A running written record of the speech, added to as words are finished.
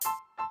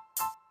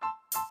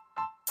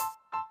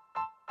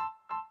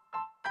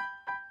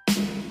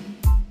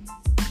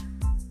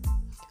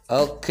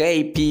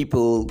Okay,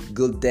 people,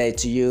 good day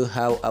to you.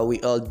 How are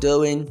we all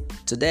doing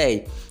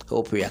today?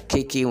 Hope we are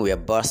kicking, we are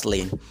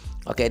bustling.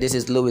 Okay, this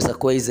is Louis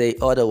Akweze,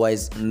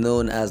 otherwise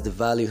known as the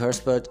Value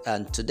Expert,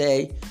 and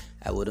today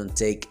I wouldn't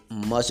take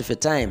much of your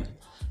time.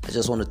 I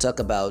just want to talk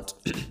about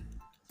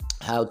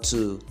how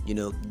to,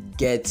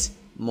 get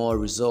more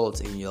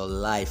results in your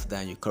life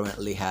than you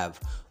currently have.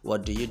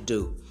 What do you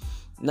do?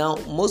 Now,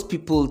 most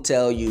people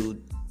tell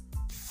you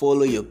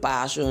follow your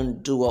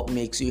passion, do what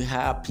makes you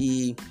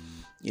happy.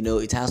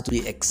 It has to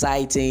be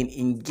exciting,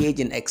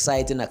 engage in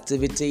exciting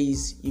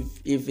activities.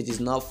 If it is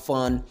not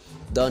fun,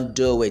 don't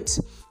do it.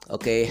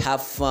 Okay,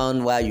 have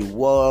fun while you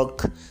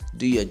work,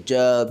 do your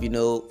job.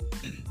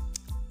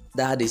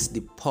 That is the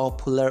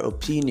popular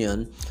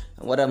opinion.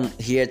 And what I'm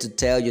here to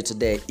tell you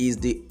today is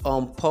the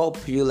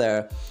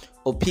unpopular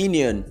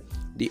opinion.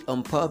 The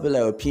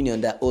unpopular opinion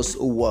that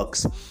also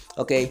works.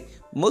 Okay,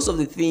 most of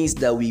the things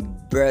that we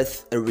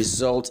birth a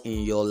result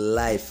in your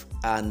life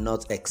are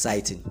not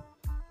exciting.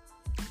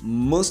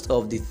 Most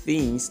of the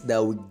things that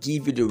will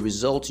give you the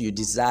result you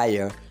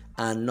desire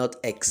are not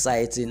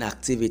exciting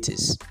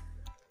activities.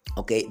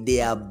 Okay, they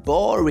are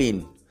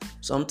boring.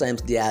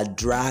 Sometimes they are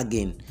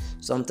dragging.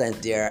 Sometimes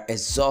they are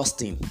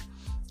exhausting.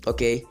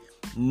 Okay,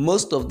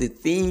 most of the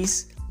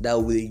things that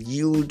will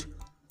yield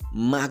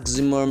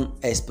maximum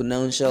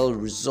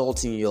exponential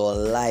results in your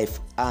life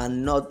are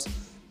not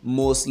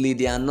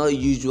they are not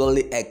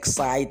usually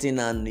exciting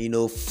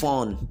and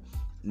fun.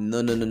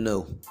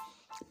 No.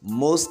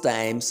 Most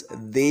times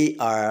they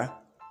are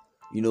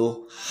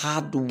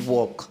hard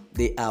work.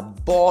 They are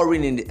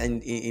boring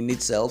in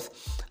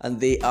itself, and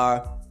they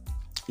are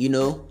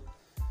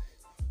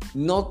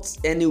not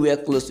anywhere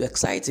close to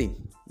exciting.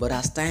 But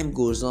as time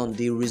goes on,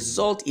 the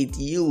result it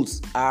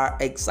yields are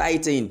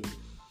exciting.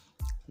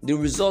 The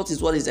result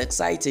is what is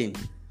exciting.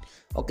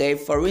 Okay,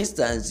 for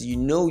instance,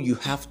 you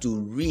have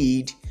to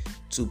read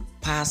to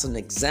pass an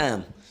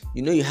exam.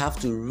 You have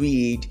to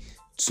read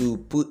to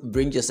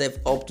bring yourself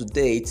up to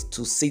date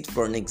to sit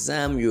for an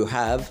exam you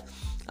have,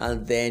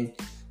 and then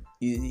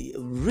the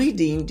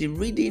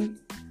reading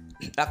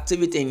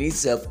activity in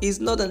itself is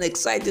not an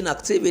exciting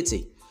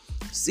activity.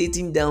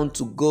 Sitting down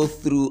to go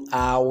through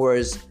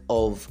hours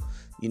of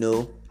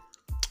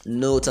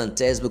notes and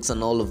textbooks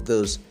and all of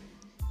those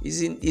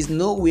is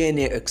nowhere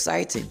near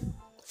exciting.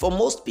 For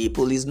most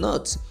people, it's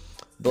not.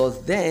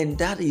 But then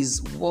that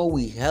is what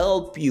will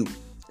help you.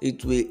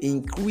 It will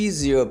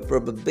increase your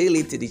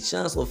probability, the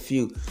chance of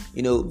you,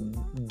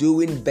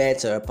 doing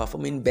better,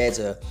 performing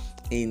better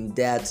in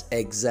that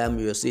exam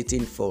you're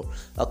sitting for.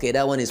 Okay,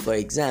 that one is for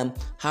exam.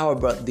 How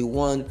about the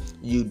one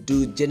you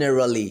do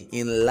generally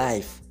in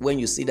life when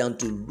you sit down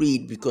to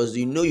read? Because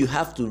you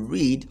have to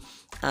read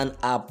and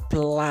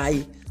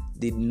apply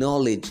the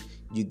knowledge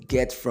you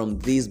get from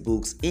these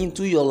books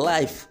into your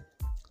life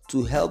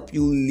to help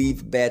you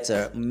live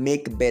better,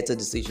 make better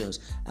decisions,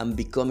 and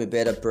become a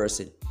better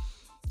person.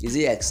 Is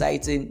it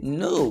exciting?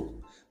 No.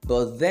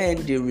 But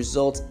then the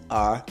results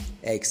are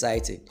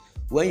exciting.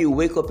 When you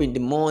wake up in the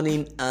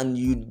morning and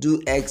you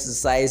do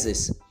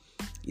exercises,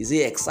 is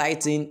it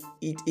exciting?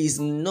 It is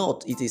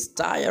not. It is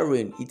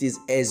tiring. It is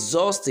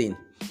exhausting.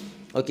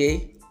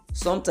 Okay?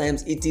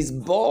 Sometimes it is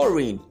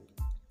boring.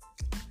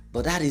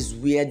 But that is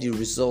where the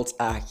results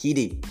are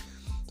hidden.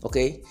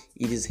 Okay?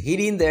 It is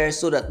hidden there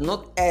so that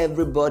not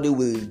everybody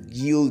will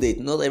yield it.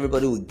 Not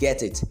everybody will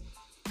get it.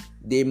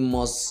 They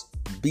must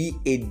be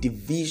a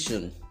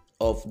division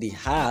of the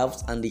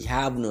haves and the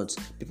have-nots.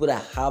 People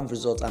that have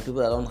results and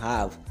people that don't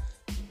have.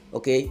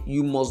 Okay,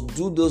 you must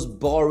do those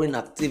boring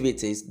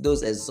activities,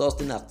 those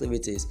exhausting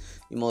activities.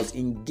 You must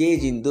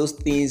engage in those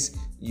things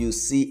you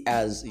see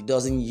as it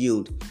doesn't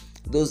yield.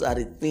 Those are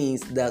the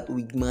things that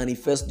will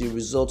manifest the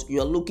results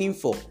you are looking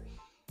for.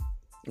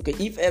 Okay,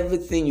 if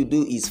everything you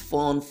do is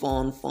fun,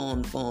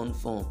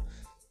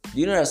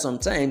 you know that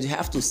sometimes you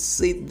have to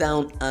sit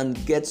down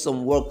and get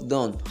some work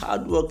done.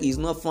 Hard work is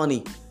not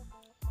funny.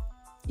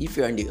 If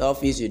you're in the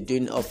office, you're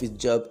doing office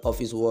job,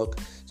 office work,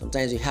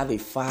 sometimes you have a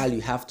file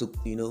you have to,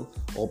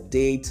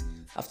 update,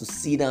 have to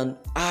sit down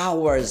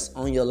hours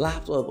on your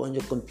laptop, on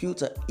your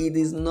computer. It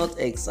is not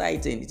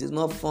exciting. It is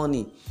not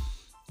funny.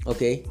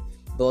 Okay?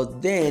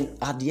 But then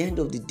at the end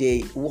of the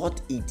day, what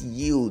it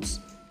yields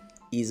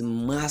is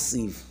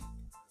massive.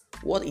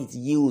 What it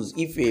yields,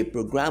 if you're a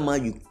programmer,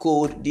 you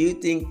code, do you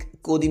think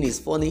coding is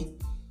funny?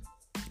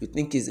 You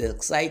think it's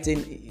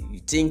exciting? You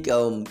think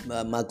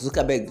Mark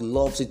Zuckerberg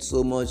loves it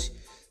so much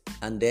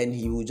and then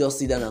he will just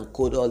sit down and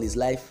code all his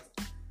life?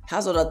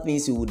 Has other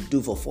things he would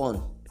do for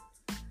fun.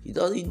 He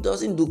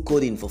doesn't do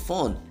coding for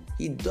fun.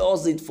 He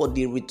does it for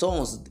the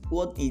returns,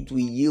 what it will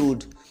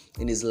yield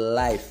in his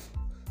life.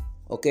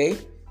 Okay?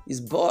 It's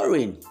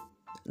boring.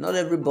 Not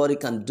everybody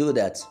can do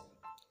that.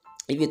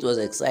 If it was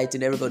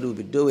exciting, everybody would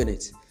be doing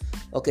it.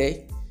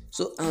 Okay?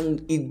 So,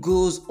 and it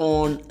goes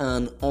on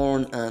and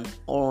on and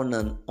on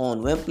and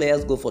on. When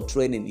players go for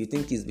training, you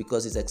think it's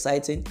because it's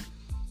exciting?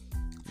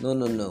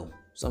 No.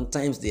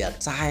 Sometimes they are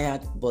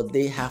tired, but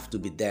they have to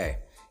be there.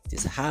 It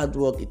is hard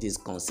work, it is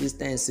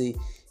consistency,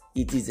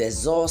 it is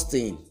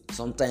exhausting.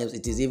 Sometimes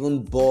it is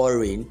even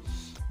boring,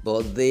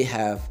 but they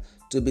have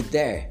to be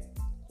there,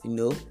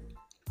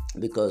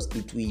 because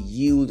it will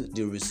yield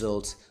the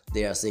results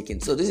they are seeking.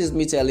 So this is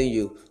me telling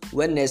you,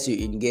 when next you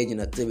engage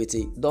in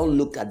activity, don't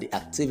look at the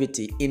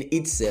activity in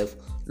itself,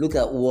 look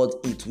at what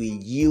it will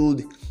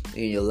yield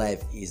in your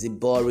life. Is it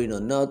boring or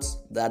not?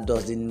 That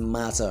doesn't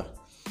matter.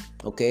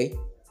 Okay,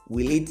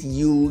 will it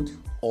yield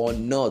or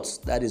not?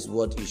 That is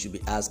what you should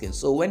be asking.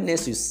 So when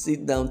next you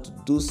sit down to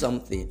do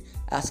something,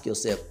 ask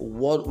yourself,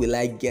 what will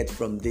I get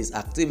from this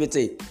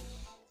activity?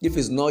 If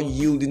it's not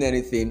yielding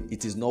anything,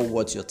 it is not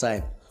worth your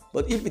time.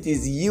 But if it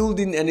is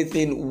yielding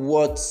anything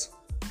worth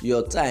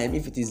your time,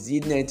 if it is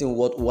yielding anything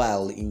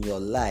worthwhile in your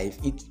life,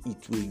 it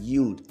will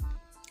yield.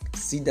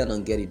 Sit down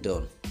and get it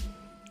done.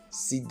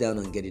 Sit down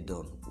and get it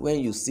done. When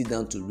you sit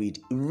down to read.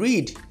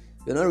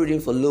 You're not reading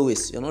for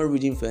Lois. You're not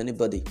reading for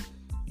anybody.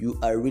 You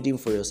are reading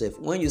for yourself.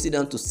 When you sit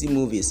down to see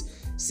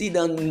movies, sit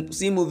down,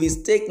 see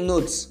movies, take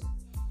notes.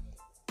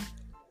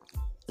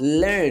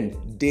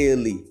 Learn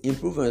daily.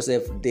 Improve on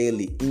yourself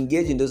daily.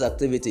 Engage in those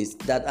activities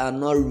that are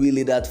not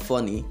really that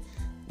funny,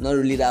 not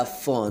really that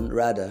fun,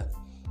 rather.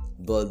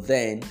 But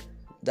then,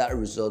 that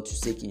result you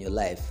seek in your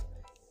life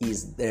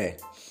is there.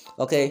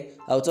 Okay,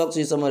 I'll talk to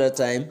you some other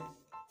time.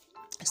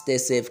 Stay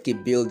safe,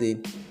 keep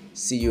building.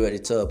 See you at the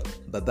top.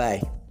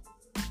 Bye-bye.